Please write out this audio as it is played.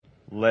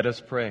Let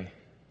us pray.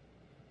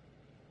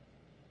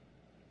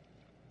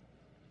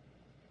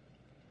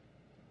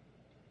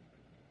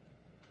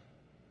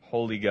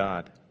 Holy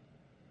God,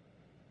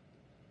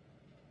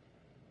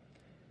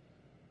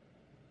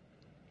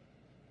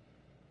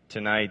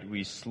 tonight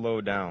we slow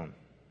down.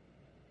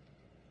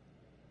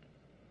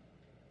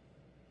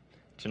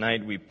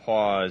 Tonight we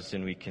pause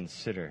and we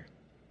consider.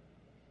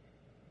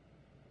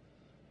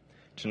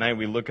 Tonight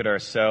we look at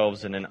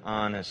ourselves in an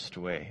honest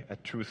way, a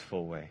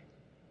truthful way.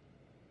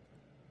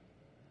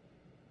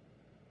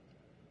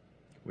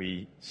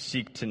 We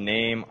seek to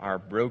name our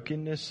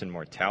brokenness and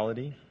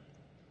mortality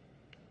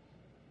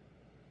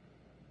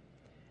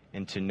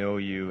and to know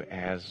you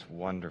as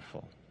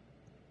wonderful,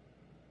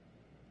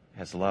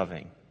 as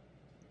loving,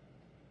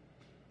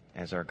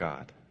 as our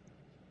God.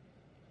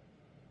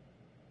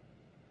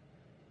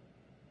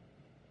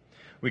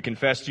 We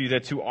confess to you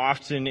that too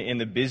often in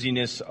the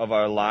busyness of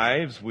our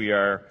lives, we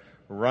are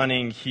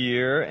running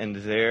here and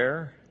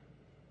there.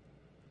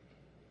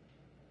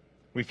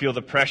 We feel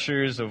the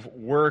pressures of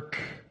work,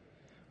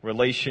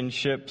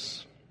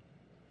 relationships.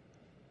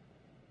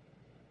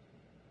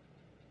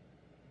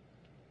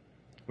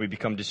 We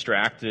become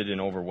distracted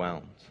and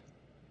overwhelmed.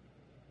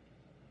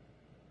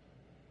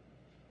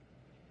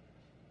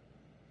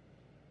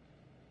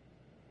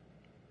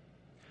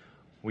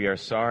 We are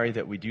sorry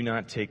that we do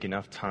not take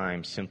enough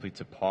time simply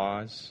to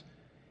pause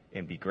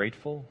and be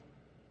grateful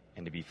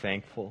and to be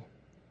thankful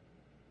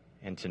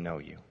and to know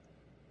you.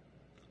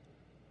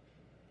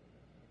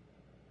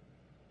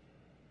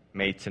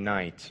 May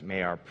tonight,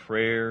 may our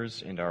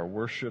prayers and our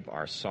worship,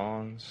 our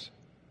songs,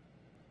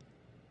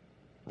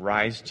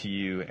 rise to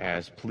you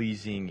as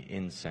pleasing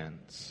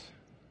incense.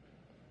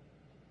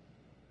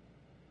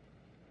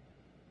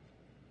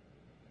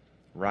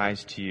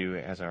 Rise to you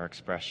as our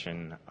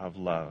expression of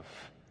love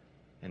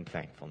and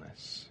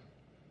thankfulness.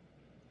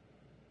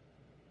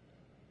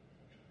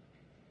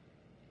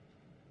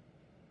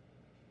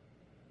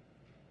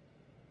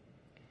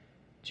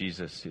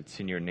 Jesus, it's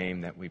in your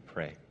name that we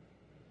pray.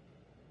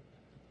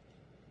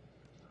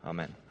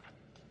 Amen.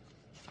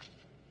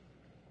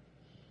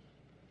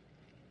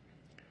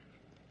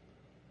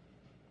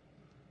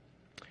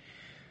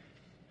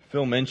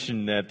 Phil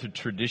mentioned that the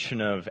tradition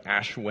of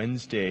Ash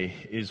Wednesday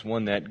is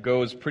one that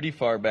goes pretty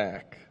far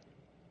back.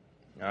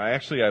 I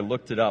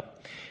looked it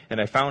up, and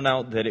I found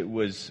out that it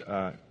was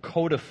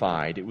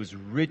codified, it was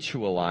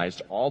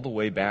ritualized all the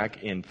way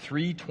back in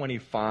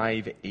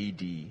 325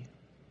 A.D.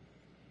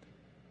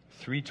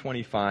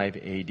 325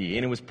 A.D.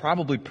 And it was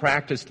probably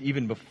practiced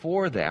even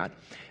before that,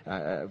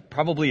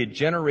 probably a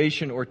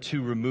generation or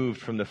two removed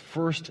from the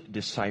first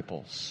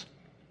disciples.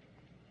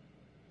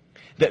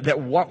 That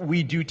what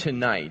we do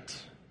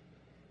tonight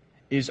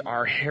is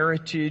our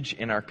heritage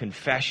and our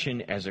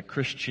confession as a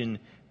Christian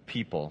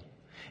people,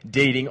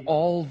 dating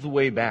all the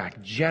way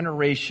back.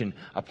 Generation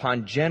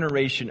upon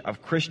generation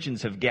of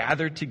Christians have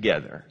gathered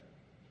together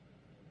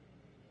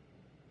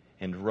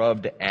and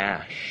rubbed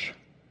ash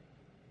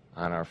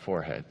on our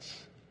foreheads.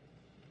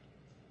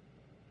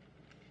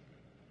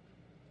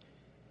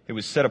 It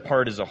was set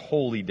apart as a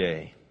holy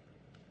day,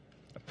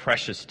 a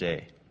precious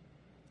day,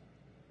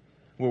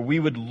 where we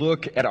would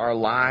look at our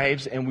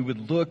lives and we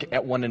would look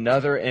at one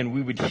another and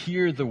we would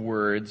hear the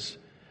words,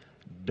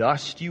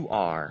 "Dust you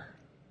are,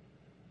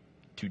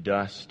 to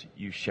dust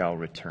you shall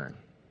return."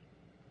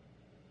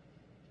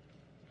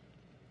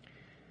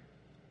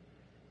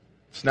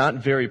 It's not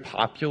very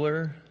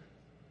popular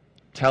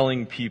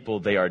telling people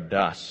they are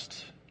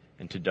dust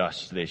and to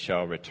dust they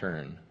shall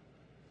return.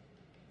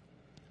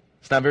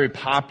 It's not very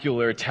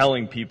popular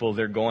telling people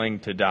they're going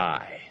to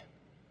die.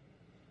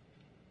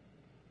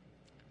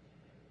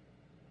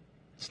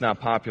 It's not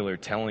popular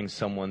telling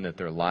someone that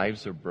their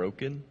lives are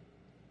broken,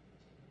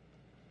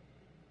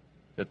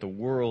 that the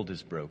world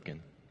is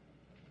broken.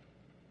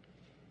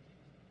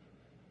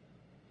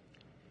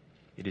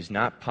 It is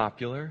not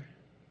popular,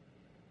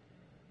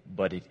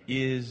 but it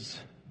is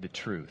the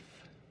truth.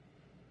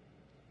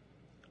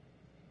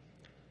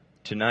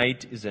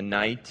 Tonight is a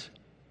night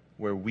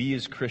where we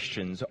as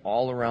Christians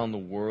all around the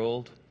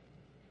world,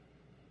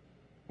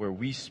 where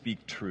we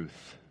speak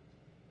truth.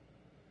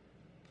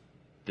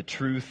 The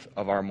truth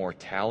of our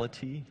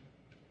mortality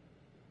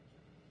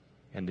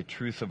and the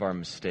truth of our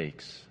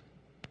mistakes.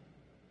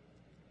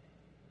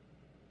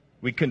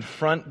 We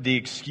confront the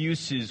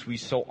excuses we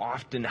so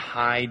often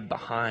hide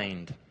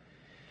behind.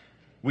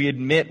 We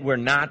admit we're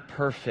not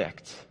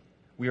perfect.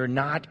 We are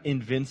not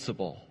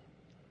invincible.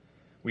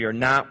 We are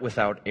not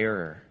without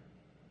error.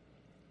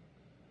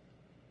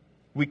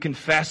 We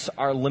confess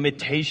our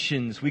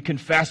limitations. We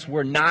confess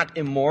we're not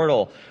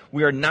immortal.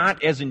 We are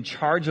not as in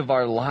charge of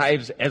our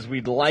lives as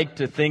we'd like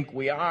to think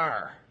we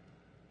are.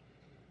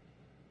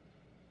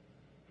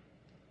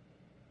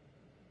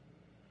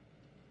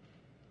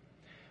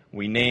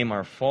 We name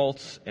our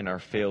faults and our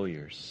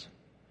failures.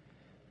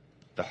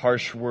 The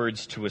harsh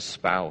words to a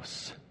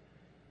spouse,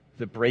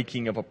 the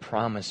breaking of a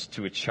promise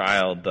to a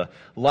child, the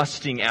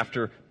lusting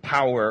after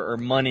power or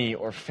money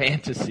or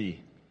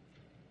fantasy.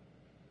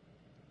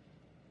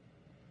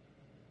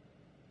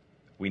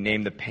 We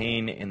name the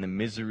pain and the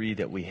misery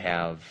that we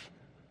have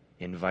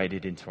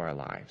invited into our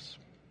lives.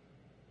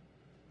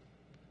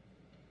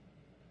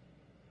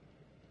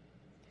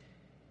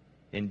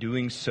 In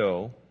doing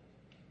so,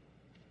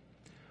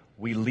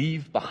 we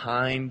leave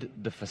behind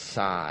the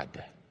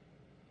facade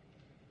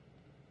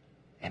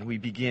and we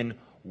begin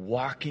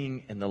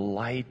walking in the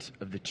light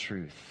of the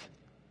truth.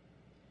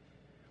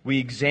 We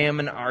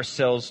examine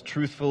ourselves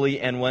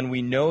truthfully, and when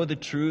we know the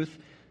truth,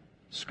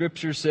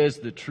 Scripture says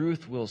the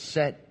truth will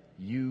set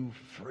you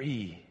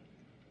free.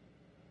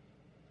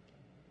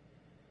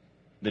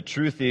 The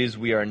truth is,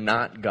 we are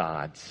not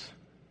gods,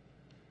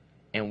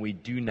 and we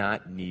do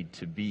not need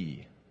to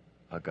be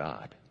a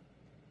god.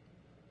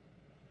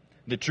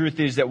 The truth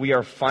is that we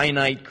are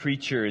finite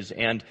creatures,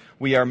 and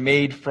we are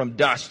made from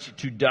dust.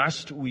 To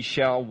dust we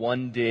shall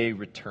one day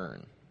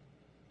return.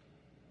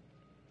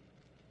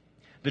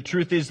 The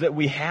truth is that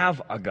we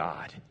have a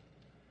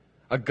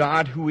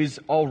God who is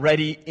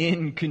already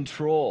in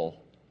control.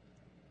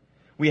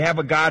 We have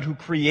a God who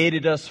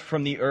created us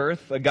from the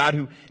earth, a God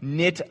who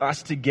knit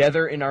us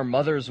together in our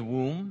mother's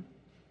womb,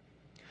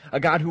 a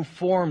God who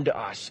formed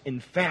us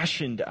and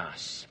fashioned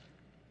us,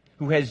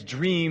 who has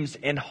dreams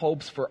and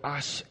hopes for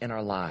us and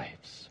our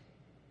lives.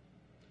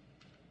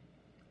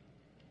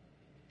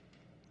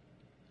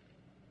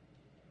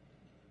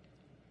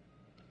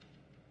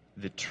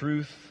 The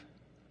truth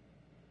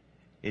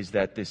is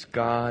that this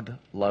God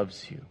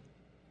loves you,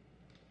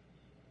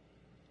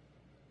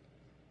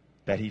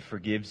 that He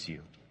forgives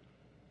you,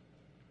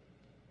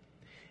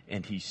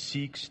 and He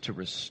seeks to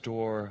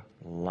restore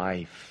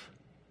life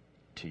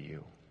to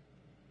you.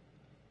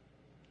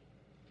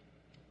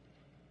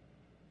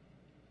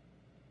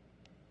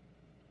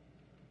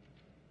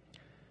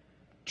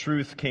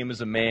 Truth came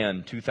as a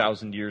man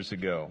 2,000 years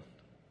ago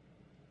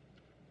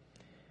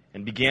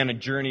and began a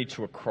journey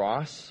to a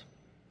cross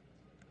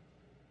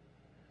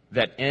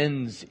that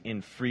ends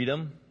in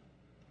freedom,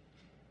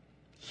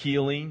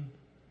 healing,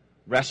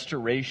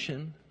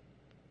 restoration,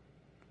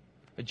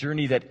 a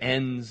journey that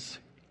ends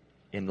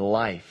in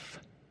life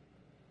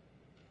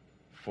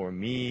for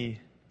me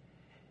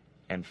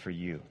and for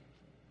you.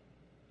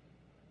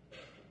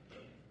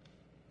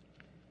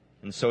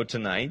 And so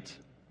tonight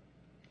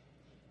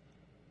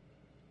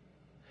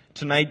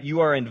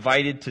you are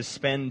invited to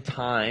spend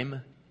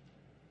time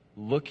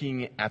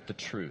looking at the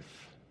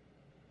truth,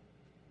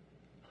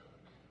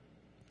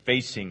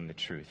 facing the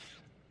truth,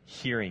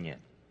 hearing it.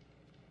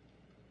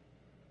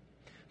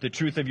 The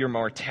truth of your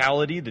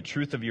mortality, the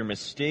truth of your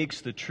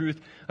mistakes, the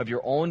truth of your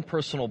own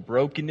personal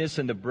brokenness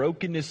and the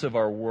brokenness of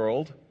our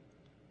world,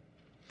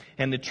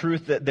 and the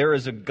truth that there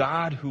is a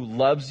God who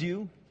loves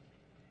you,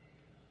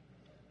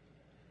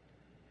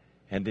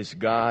 and this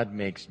God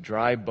makes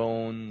dry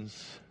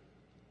bones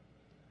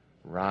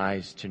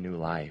rise to new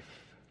life.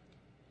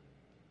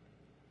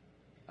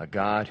 A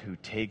God who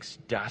takes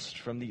dust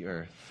from the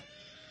earth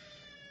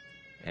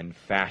and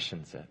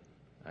fashions it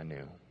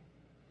anew.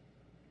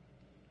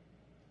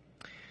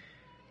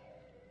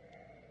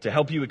 To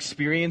help you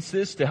experience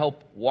this, to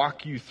help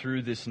walk you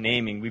through this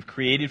naming, we've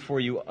created for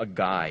you a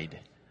guide.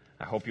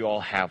 I hope you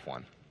all have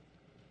one.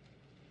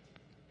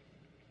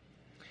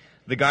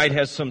 The guide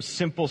has some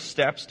simple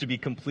steps to be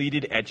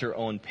completed at your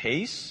own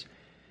pace,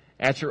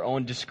 at your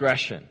own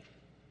discretion.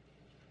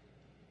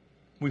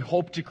 We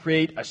hope to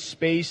create a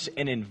space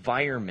and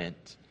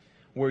environment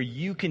where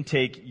you can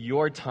take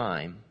your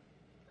time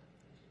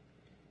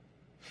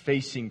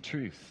facing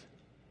truth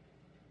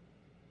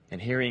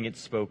and hearing it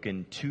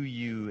spoken to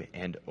you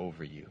and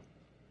over you.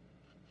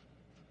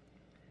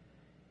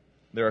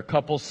 There are a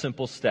couple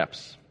simple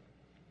steps.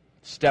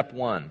 Step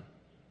 1,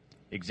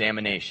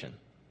 examination.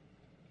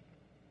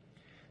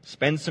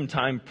 Spend some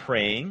time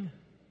praying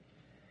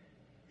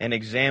and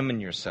examine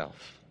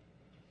yourself.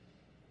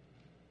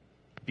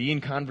 Be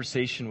in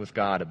conversation with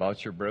God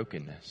about your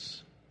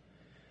brokenness.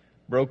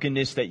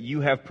 Brokenness that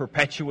you have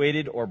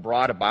perpetuated or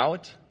brought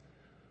about,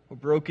 or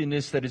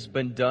brokenness that has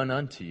been done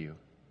unto you.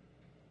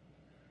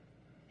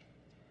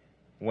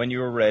 When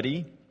you are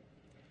ready,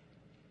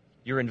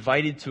 you're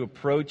invited to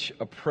approach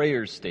a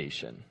prayer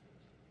station.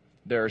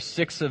 There are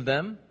 6 of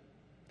them,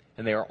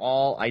 and they are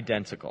all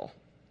identical.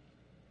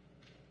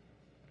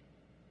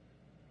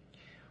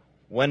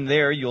 When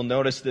there, you'll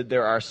notice that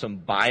there are some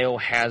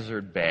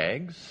biohazard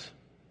bags.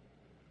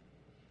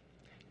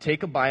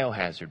 Take a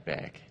biohazard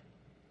bag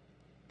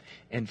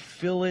and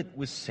fill it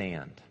with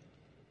sand.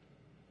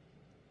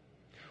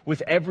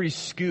 With every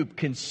scoop,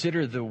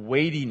 consider the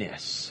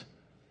weightiness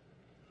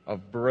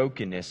of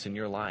brokenness in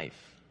your life.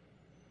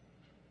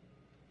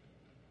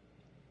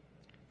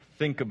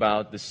 Think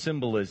about the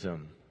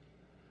symbolism,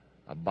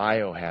 a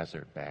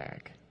biohazard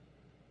bag.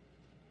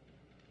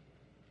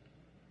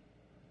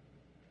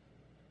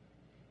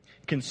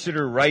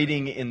 Consider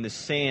writing in the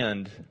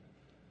sand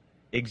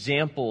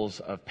examples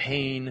of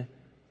pain,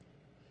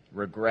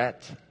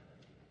 regret,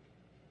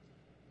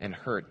 and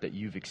hurt that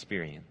you've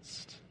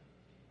experienced.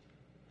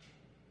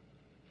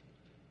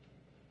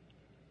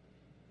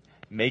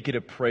 Make it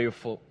a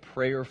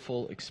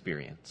prayerful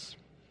experience.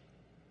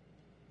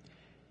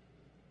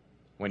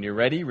 When you're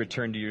ready,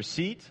 return to your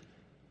seat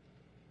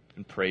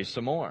and pray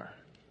some more.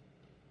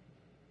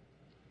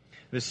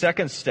 The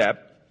second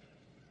step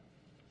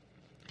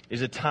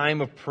is a time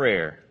of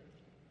prayer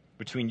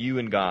between you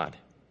and God.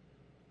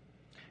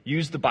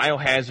 Use the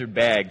biohazard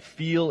bag.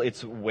 Feel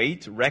its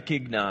weight.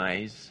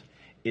 Recognize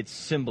its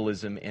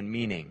symbolism and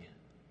meaning.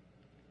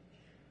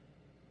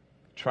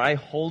 Try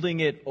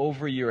holding it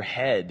over your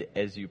head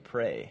as you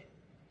pray.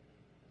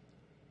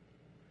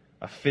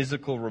 A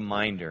physical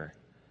reminder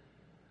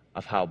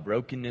of how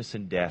brokenness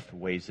and death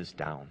weighs us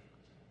down.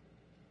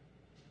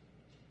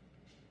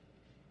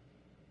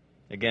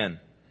 Again,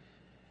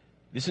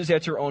 this is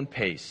at your own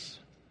pace.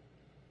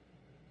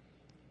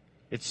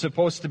 It's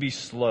supposed to be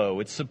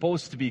slow. It's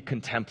supposed to be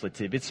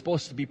contemplative. It's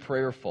supposed to be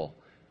prayerful.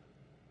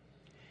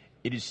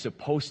 It is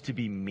supposed to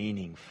be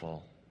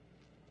meaningful.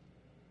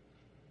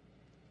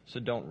 So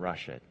don't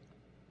rush it.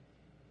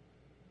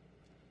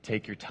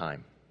 Take your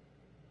time.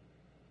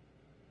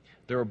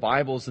 There are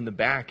Bibles in the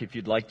back if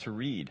you'd like to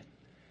read.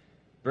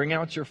 Bring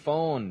out your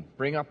phone.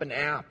 Bring up an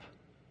app.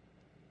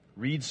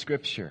 Read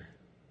Scripture.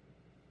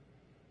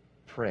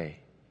 Pray.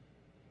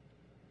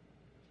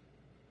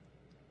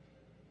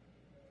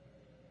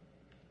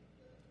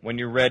 When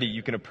you're ready,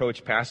 you can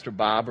approach Pastor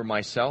Bob or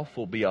myself.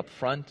 We'll be up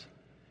front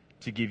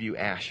to give you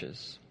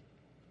ashes.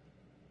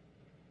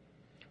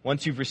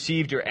 Once you've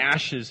received your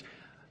ashes,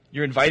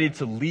 you're invited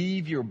to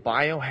leave your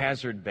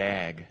biohazard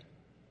bag.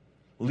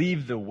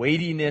 Leave the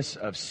weightiness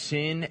of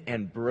sin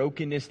and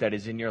brokenness that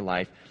is in your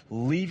life.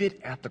 Leave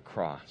it at the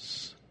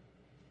cross.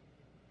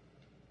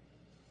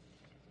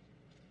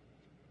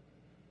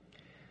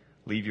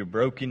 Leave your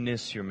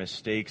brokenness, your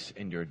mistakes,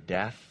 and your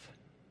death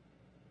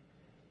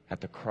at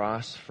the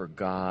cross for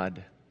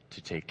God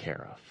to take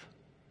care of.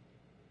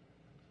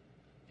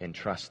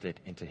 Entrust it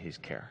into His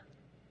care.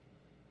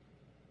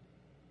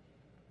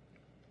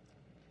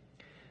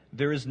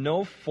 There is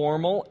no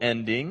formal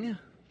ending.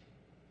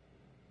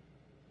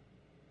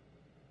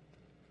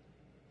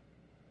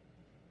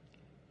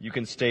 You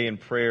can stay in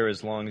prayer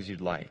as long as you'd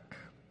like.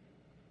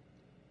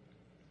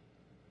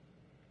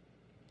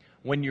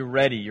 When you're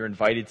ready, you're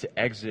invited to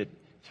exit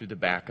through the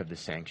back of the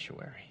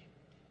sanctuary.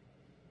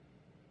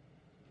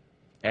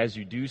 As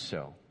you do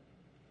so,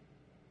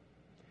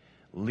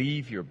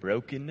 leave your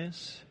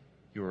brokenness,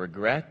 your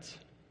regret,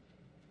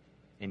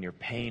 and your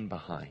pain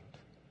behind.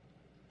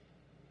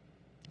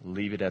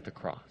 Leave it at the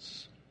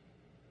cross.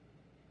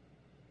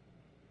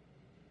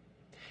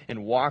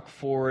 And walk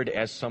forward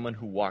as someone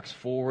who walks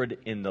forward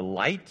in the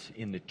light,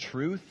 in the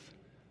truth,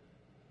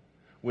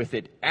 with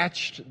it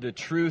etched, the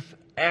truth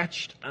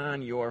etched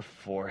on your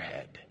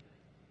forehead.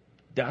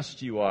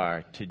 Dust you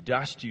are, to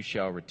dust you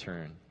shall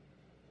return.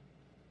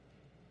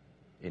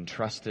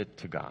 Entrust it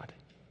to God.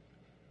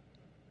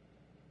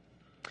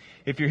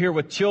 If you're here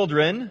with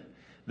children,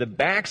 the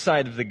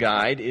backside of the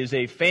guide is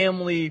a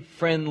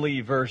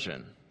family-friendly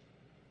version.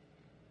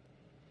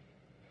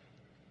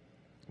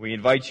 We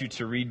invite you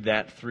to read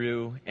that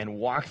through and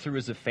walk through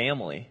as a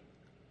family.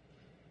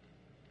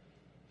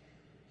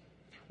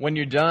 When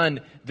you're done,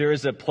 there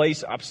is a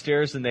place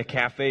upstairs in the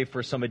cafe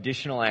for some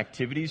additional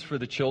activities for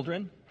the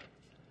children.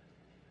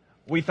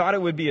 We thought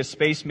it would be a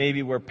space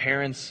maybe where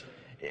parents,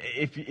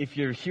 if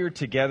you're here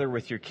together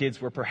with your kids,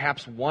 where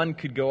perhaps one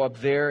could go up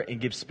there and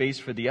give space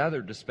for the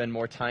other to spend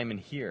more time in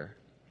here.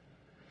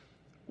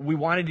 We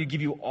wanted to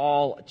give you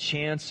all a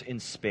chance and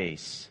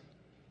space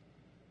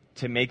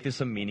to make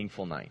this a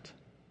meaningful night.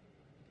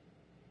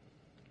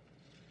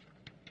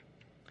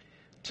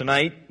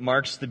 Tonight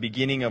marks the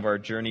beginning of our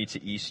journey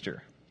to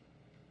Easter.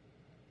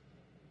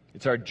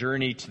 It's our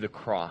journey to the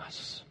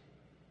cross,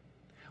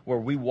 where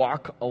we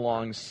walk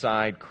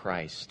alongside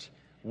Christ,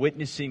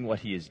 witnessing what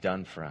He has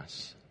done for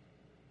us,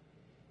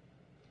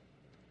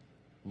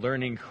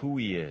 learning who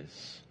He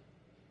is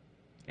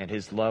and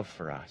His love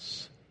for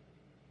us.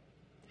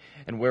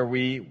 And where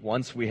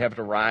once we have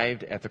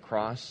arrived at the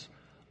cross,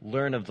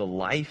 learn of the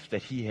life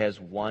that He has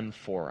won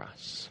for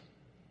us,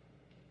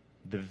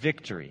 the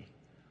victory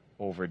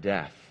over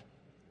death.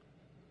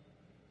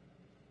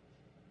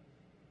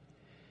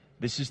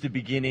 This is the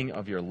beginning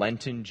of your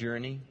Lenten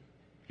journey,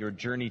 your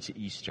journey to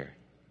Easter.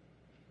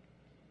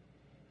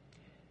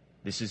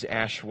 This is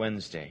Ash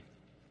Wednesday,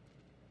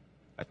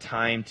 a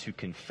time to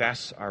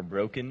confess our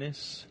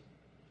brokenness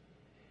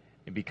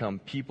and become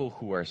people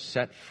who are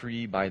set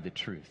free by the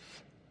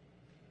truth.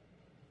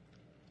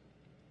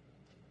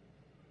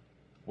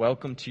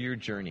 Welcome to your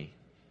journey.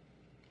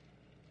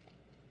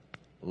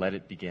 Let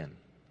it begin.